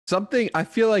Something I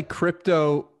feel like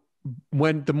crypto,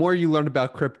 when the more you learn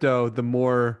about crypto, the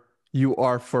more you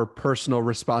are for personal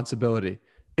responsibility.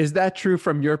 Is that true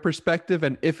from your perspective?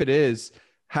 And if it is,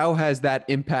 how has that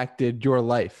impacted your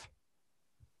life?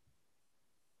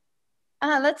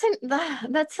 That's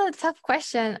a tough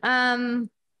question.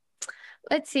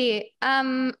 Let's see.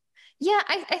 Yeah,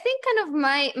 I think kind of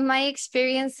my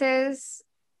experiences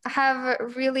have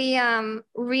really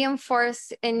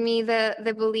reinforced in me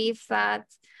the belief that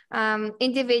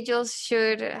individuals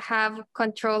should have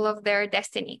control of their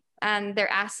destiny and their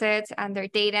assets and their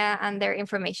data and their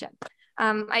information.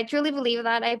 I truly believe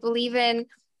that. I believe in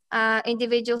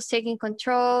individuals taking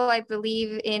control. I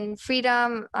believe in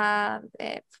freedom,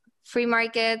 free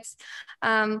markets,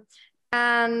 um,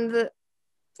 and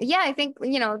yeah, I think,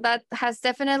 that has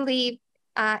definitely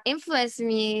influenced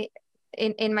me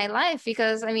in my life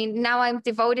because I mean, now I'm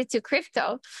devoted to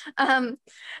crypto. Um,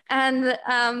 and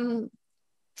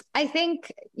I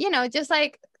think, just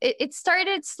like it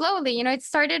started slowly, it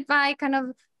started by kind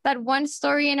of that one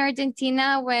story in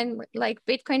Argentina when like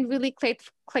Bitcoin really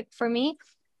clicked for me.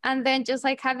 And then just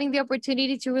like having the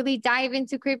opportunity to really dive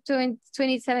into crypto in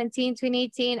 2017,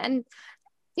 2018. And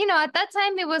at that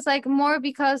time it was like more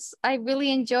because I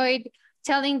really enjoyed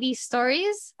telling these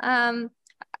stories.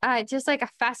 Just like a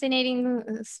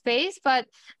fascinating space. But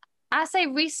as I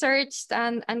researched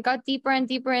and got deeper and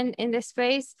deeper in this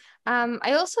space,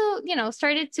 I also,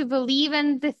 started to believe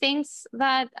in the things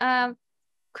that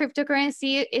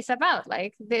cryptocurrency is about,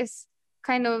 like this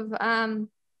kind of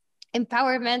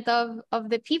empowerment of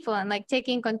the people and like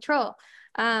taking control.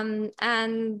 And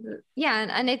yeah,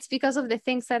 and it's because of the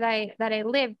things that I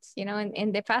lived,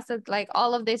 in the past, that like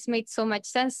all of this made so much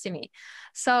sense to me.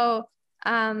 So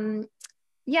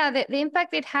yeah, the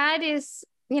impact it had is,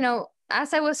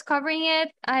 as I was covering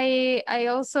it, I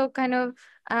also kind of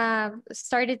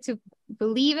started to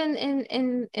believe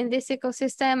in this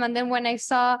ecosystem. And then when I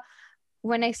saw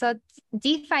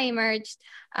DeFi emerged,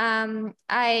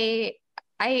 I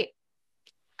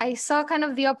I saw kind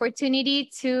of the opportunity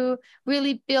to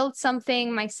really build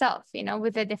something myself,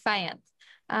 with the Defiant.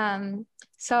 Um,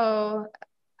 so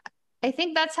I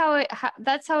think that's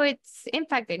how it's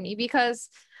impacted me because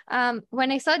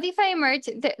when I saw DeFi emerge,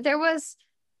 there was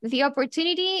the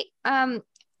opportunity,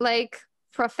 like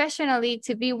professionally,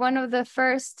 to be one of the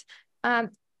first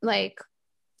like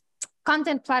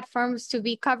content platforms to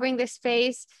be covering the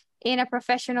space in a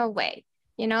professional way.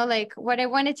 Like what I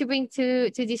wanted to bring to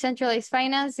decentralized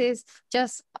finance is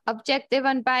just objective,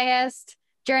 unbiased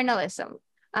journalism,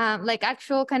 like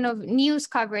actual kind of news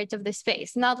coverage of the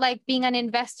space, not like being an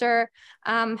investor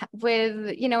with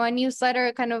a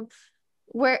newsletter kind of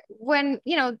where when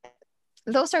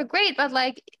those are great, but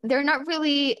like they're not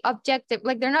really objective,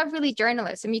 like they're not really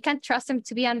journalism. You can't trust them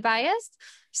to be unbiased.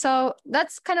 So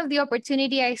that's kind of the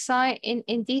opportunity I saw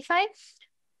in DeFi.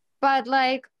 But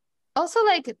like also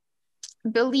like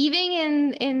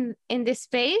believing in this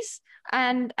space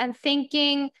and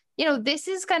thinking, this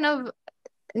is kind of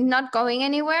not going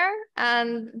anywhere,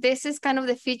 and this is kind of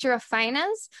the future of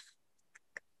finance,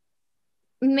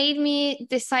 made me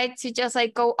decide to just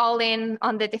like go all in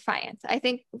on the Defiant. I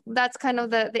think that's kind of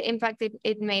the impact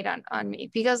it made on me.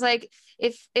 Because like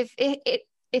if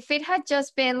it had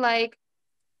just been like,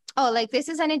 oh, like this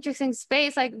is an interesting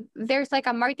space, like there's like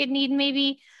a market need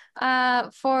maybe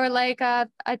for like a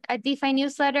DeFi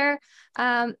newsletter,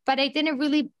 but I didn't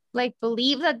really like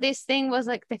believe that this thing was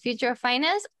like the future of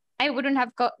finance, I wouldn't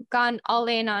have gone all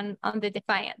in on the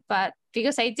Defiant. But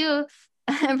because I do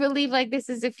I believe like this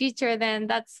is the future, then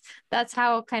that's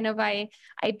how kind of I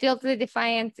built the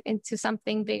Defiant into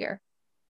something bigger.